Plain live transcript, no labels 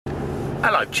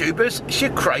Hello tubers, it's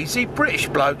your crazy British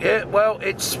bloke here. Well,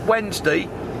 it's Wednesday.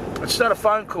 I just had a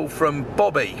phone call from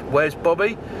Bobby. Where's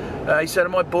Bobby? He said,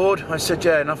 am I bored? I said,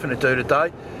 yeah, nothing to do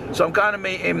today. So I'm going to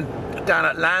meet him down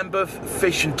at Lambeth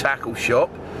Fish and Tackle Shop.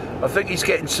 I think he's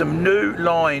getting some new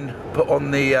line put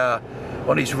on the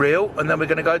on his reel, and then we're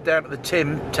going to go down to the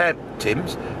Thames.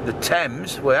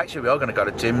 Well, actually we are going to go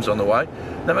to Tames on the way.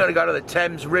 Then we're going to go to the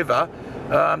Thames River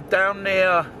down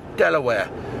near Delaware.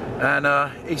 And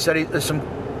he said there's some,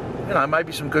 you know,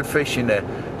 maybe some good fish in there.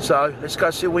 So let's go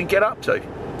see what we can get up to.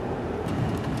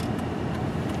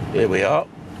 Here we are.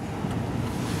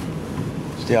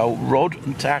 It's the old rod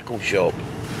and tackle shop.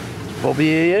 Is Bobby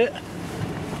here yet?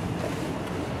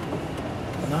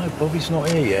 No, Bobby's not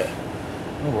here yet.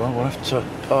 Oh well, we'll have to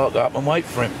park up and wait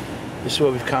for him. This is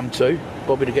where we've come to.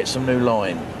 Bobby to get some new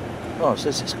line. Oh, it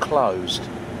says it's closed.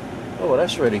 Oh, well,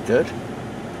 that's really good.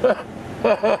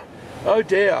 Oh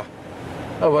dear.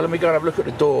 Oh well, let me go and have a look at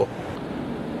the door.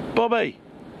 Bobby,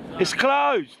 it's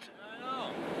closed. I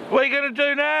know. What are you going to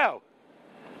do now?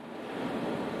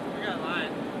 We got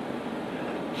line.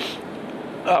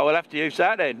 Oh, we'll have to use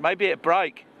that then. Maybe it'll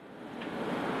break.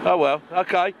 Oh well,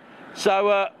 okay. So,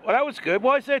 well, that was good.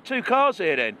 Why is there two cars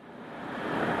here then?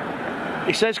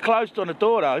 It says closed on the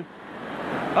door though.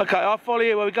 Okay, I'll follow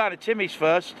you. Well, we're going to Timmy's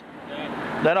first.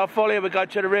 Yeah. Then I'll follow you. We'll go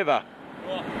to the river.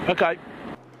 Cool. Okay.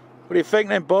 What do you think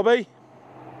then, Bobby?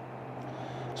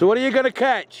 So what are you going to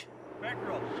catch?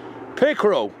 Pickerel.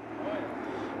 Pickerel? Oh, yeah.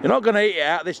 You're not going to eat it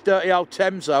out of this dirty old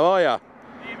Thames though, are you?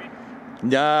 Maybe.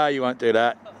 No, you won't do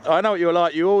that. I know what you're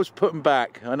like. You always put them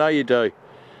back. I know you do.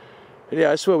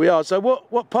 Yeah, that's where we are. So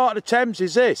what part of the Thames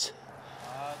is this?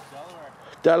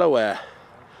 Delaware. Delaware.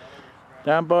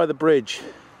 Down by the bridge.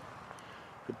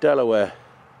 Delaware.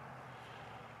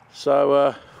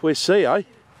 So we'll see, eh?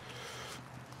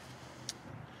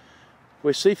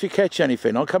 We'll see if you catch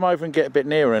anything. I'll come over and get a bit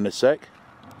nearer in a sec.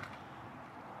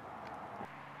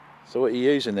 So what are you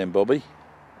using then, Bobby?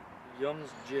 Yum's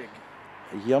jig.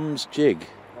 A Yum's jig.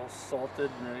 All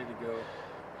salted and ready to go.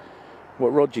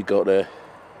 What rod you got there?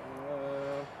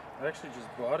 I actually just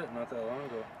bought it not that long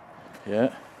ago.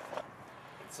 Yeah.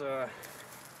 It's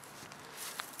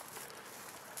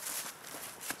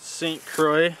St.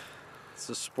 Croix. It's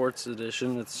a sports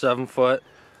edition. It's 7 foot.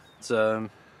 It's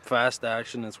fast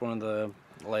action. It's one of the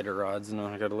lighter rods. You know,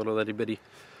 I got a little itty bitty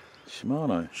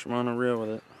Shimano reel with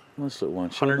it. Nice little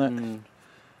one. Show that.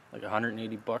 Like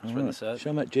 $180 for Right. the set. Show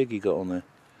them that jig you got on there.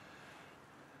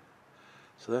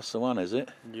 So that's the one, is it?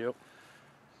 Yep.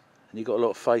 And you got a lot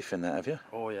of faith in that, have you?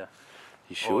 Oh yeah.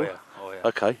 You sure? Oh yeah. Oh yeah.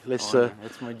 Okay, let's Oh, yeah.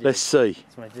 It's my jig. let's see.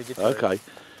 It's my jig. Okay,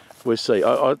 we'll see.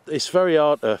 It's very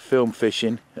hard to film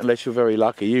fishing unless you're very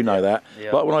lucky. You know that.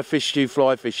 Yeah. Like when I fished you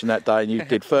fly fishing that day and you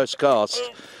did first cast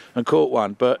and caught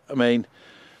one. But I mean,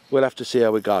 we'll have to see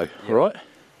how we go. Yeah. All right.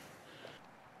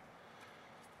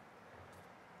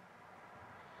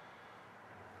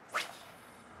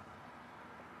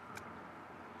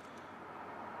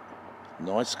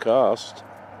 Nice cast.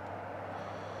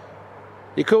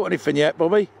 You caught anything yet,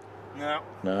 Bobby? No.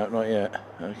 No, not yet.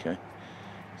 Okay.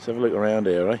 Let's have a look around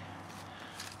here, eh?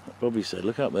 Like Bobby said,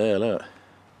 look up there, look.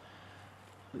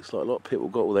 Looks like a lot of people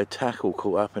got all their tackle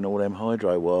caught up in all them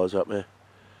hydro wires up there.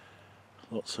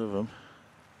 Lots of them.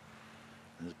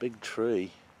 There's a big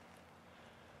tree.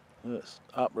 Look, it's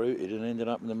uprooted and ended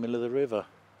up in the middle of the river.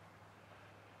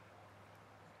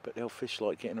 But they'll fish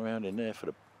like getting around in there for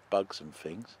the bugs and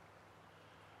things.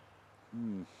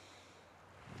 Oh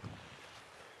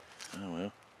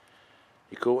well.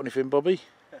 You caught anything, Bobby?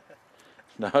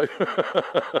 No?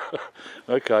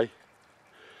 Okay.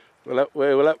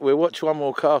 We'll watch one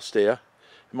more cast here.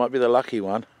 It might be the lucky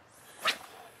one.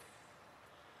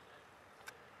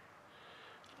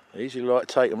 They usually like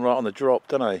to take them right on the drop,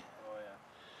 don't they? Oh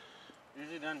yeah.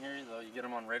 Usually down here though, you get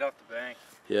them on right off the bank.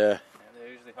 Yeah. Yeah,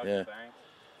 they usually hug the bank.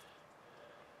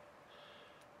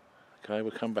 Okay,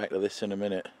 we'll come back to this in a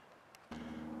minute.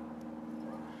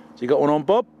 So you got one on,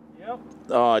 Bob? Yep.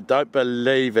 Oh, I don't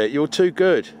believe it. You're too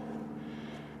good.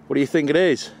 What do you think it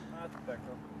is? That's a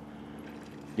pickerel.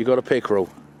 You got a pickerel?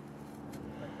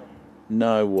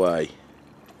 No way.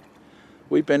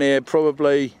 We've been here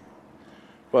probably,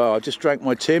 well, I just drank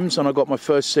my Tims and I got my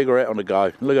first cigarette on the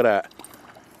go. Look at that.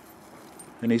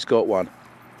 And he's got one.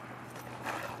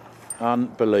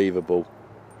 Unbelievable.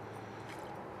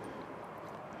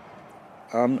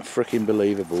 Unfreaking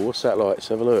believable. What's that like? Let's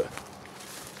have a look.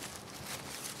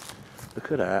 Look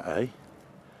at that, eh?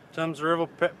 Thames River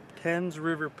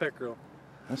pickerel.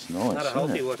 That's nice. Not a isn't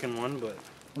healthy it? looking one, but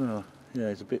Well, yeah,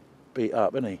 he's a bit beat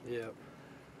up, isn't he? yeah.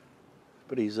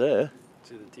 But he's there.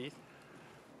 See the teeth?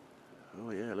 Oh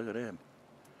yeah, look at him.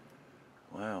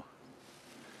 Wow.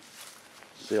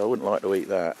 See, I wouldn't like to eat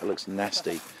that. It looks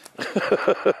nasty.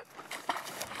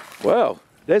 Well,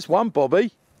 there's one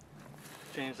bobby.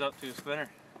 Changed up to a spinner.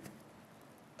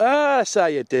 Ah, that's how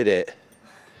you did it.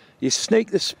 You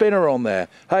sneaked the spinner on there.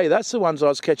 Hey, that's the ones I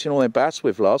was catching all them bass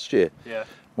with last year. Yeah.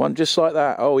 One just like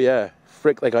that. Oh yeah.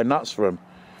 Frick, they go nuts for them.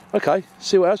 Okay,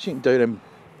 see what else you can do them.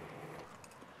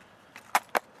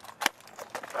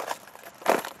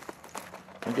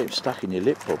 Don't get them stuck in your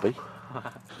lip, Bobby.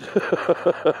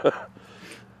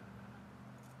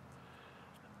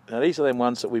 Now these are them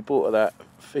ones that we bought at that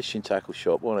fishing tackle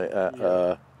shop, wasn't it? At,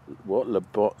 yeah. What? Le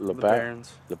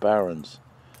Barons. Le Barons.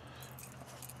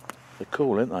 They're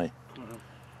cool, aren't they? Mm-hmm.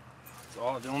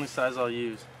 It's the only size I'll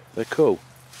use. They're cool.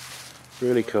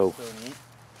 Really cool. So neat.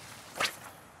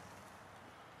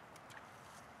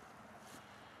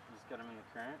 Just got them in the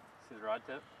current. See the rod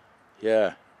tip?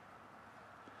 Yeah.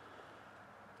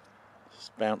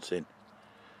 It's bouncing.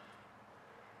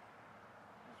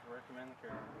 Just work them in the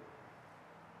current.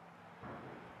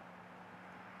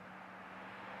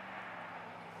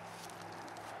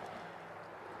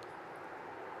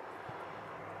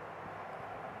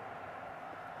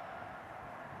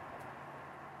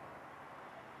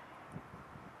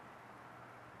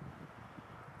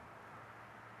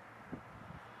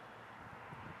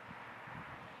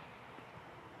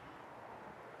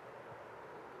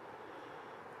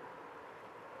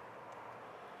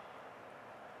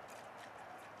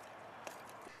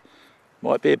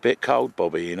 Might be a bit cold,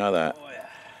 Bobby, you know that. Oh yeah.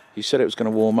 You said it was going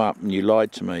to warm up and you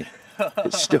lied to me.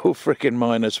 It's still freaking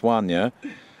 -1, yeah?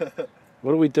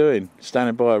 What are we doing?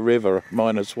 Standing by a river,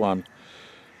 -1.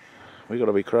 We got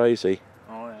to be crazy.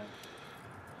 Oh yeah.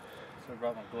 So I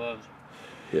brought my gloves.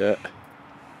 Yeah.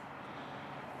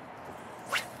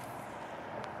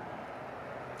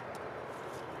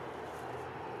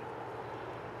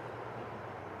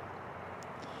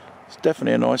 It's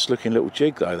definitely a nice looking little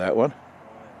jig though, that one.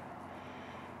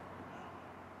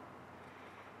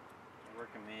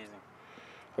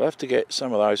 We'll have to get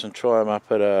some of those and try them up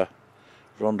at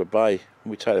Rhondda Bay when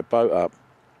we take the boat up.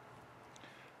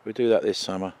 We do that this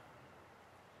summer.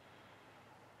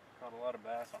 Caught a lot of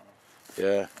bass on them.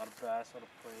 Yeah. A lot of bass, a lot of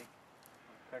flake, a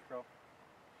lot of pickerel.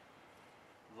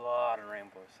 A lot of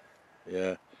rainbows. Yeah.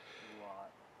 A lot.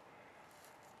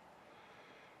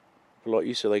 But like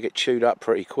you said, they get chewed up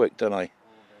pretty quick, don't they? Oh,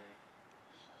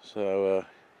 So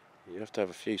you have to have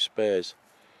a few spares.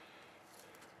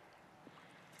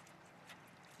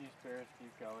 Few spares, few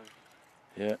colors.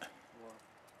 Yeah. Well,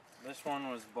 this one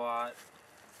was bought.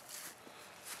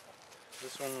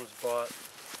 This one was bought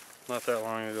not that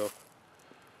long ago.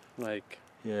 Like.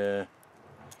 Yeah.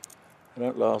 They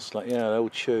don't last like, yeah, they're all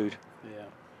chewed. Yeah.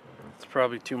 It's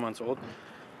probably 2 months old.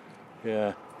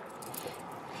 Yeah.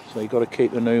 So you got to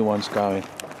keep the new ones going.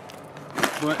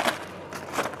 But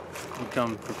you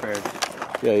come prepared.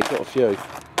 Yeah, you've got a few.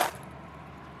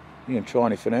 You can try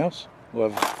anything else? We'll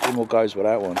have a few more goes with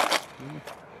that one.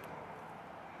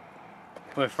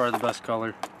 By far the best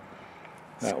color.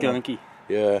 That Skunky. One.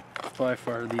 Yeah. By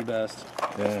far the best.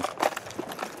 Yeah.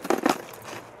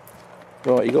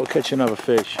 Right, you got to catch another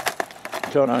fish.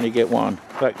 You can't only get one.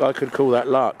 In fact, I could call that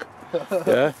luck.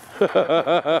 Yeah.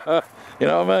 You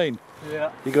know what I mean?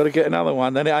 Yeah. You got to get another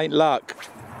one, then it ain't luck.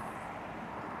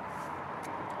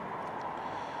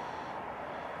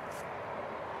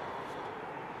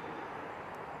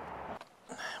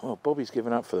 Well, Bobby's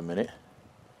given up for the minute.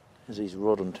 As he's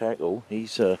rod and tackle,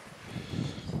 he's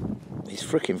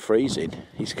fricking freezing.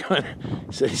 He's going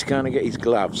to get his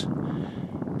gloves.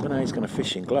 Don't know how he's going to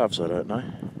fish in gloves. I don't know.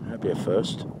 That'd be a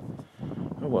first.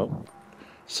 Oh well.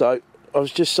 So I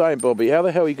was just saying, Bobby, how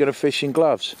the hell are you going to fish in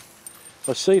gloves?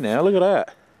 I see now. Look at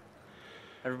that.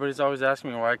 Everybody's always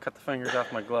asking me why I cut the fingers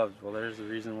off my gloves. Well, there's the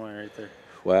reason why right there.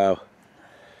 Wow.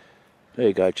 There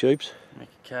you go, Tubes. Make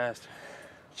a cast.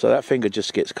 So that finger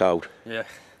just gets cold. Yeah.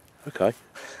 Okay.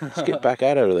 Let's get back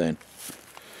at her then.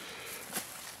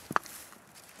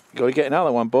 You got to get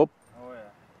another one, Bob. Oh yeah.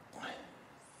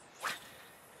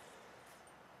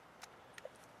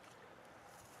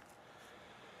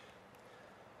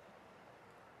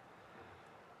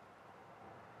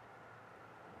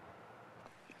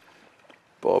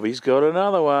 Bobby's got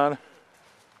another one.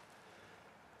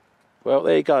 Well,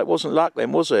 there you go. It wasn't luck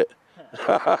then, was it?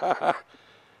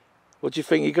 What do you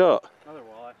think you got? Another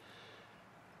walleye.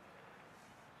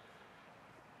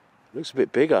 Looks a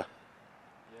bit bigger.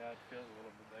 Yeah, it feels a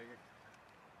little bit bigger.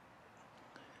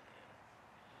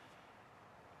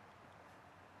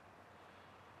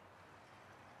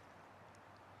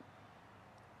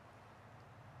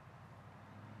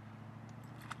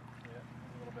 Yeah,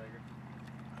 a little bigger.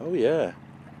 Oh yeah.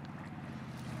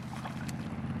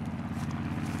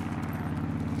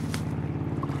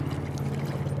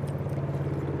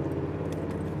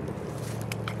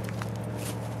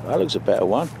 That looks a better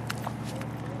one.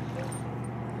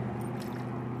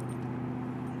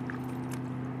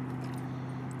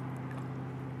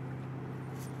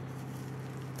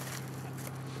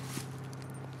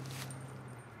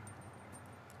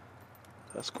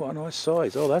 That's quite a nice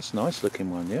size. Oh, that's a nice looking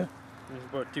one, yeah? It's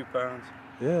about 2 pounds.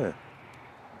 Yeah.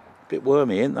 Bit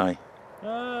wormy, ain't they?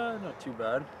 Not too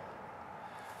bad.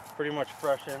 Pretty much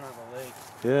fresh in on the lake.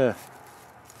 Yeah.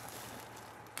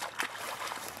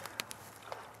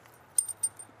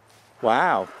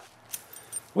 Wow.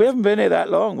 We haven't been here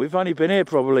that long. We've only been here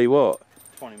probably, what?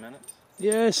 20 minutes.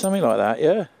 Yeah, something like that,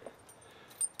 yeah.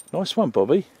 Nice one,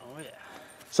 Bobby. Oh, yeah.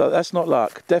 So that's not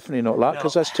luck. Definitely not luck,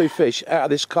 because that's 2 fish out of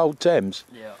this cold Thames.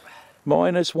 Yeah.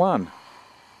 -1.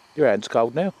 Your hand's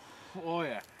cold now. Oh,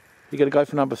 yeah. You going to go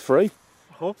for number 3?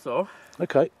 I hope so.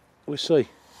 Okay, we'll see.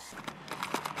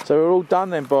 So we're all done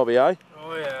then, Bobby, eh?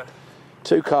 Oh, yeah.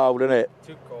 Too cold, isn't it?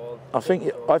 Too cold.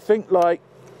 I think like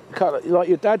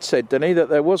your dad said, didn't he, that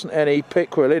there wasn't any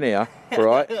pickerel in here,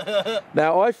 right?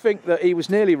 Now, I think that he was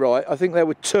nearly right. I think there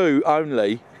were 2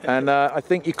 only, and I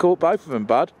think you caught both of them,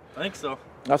 bud. I think so.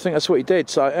 I think that's what he did.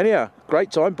 So, anyhow,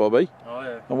 great time, Bobby. Oh,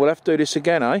 yeah. And we'll have to do this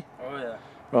again, eh? Oh, yeah.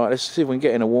 Right, let's see if we can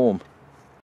get in a warm.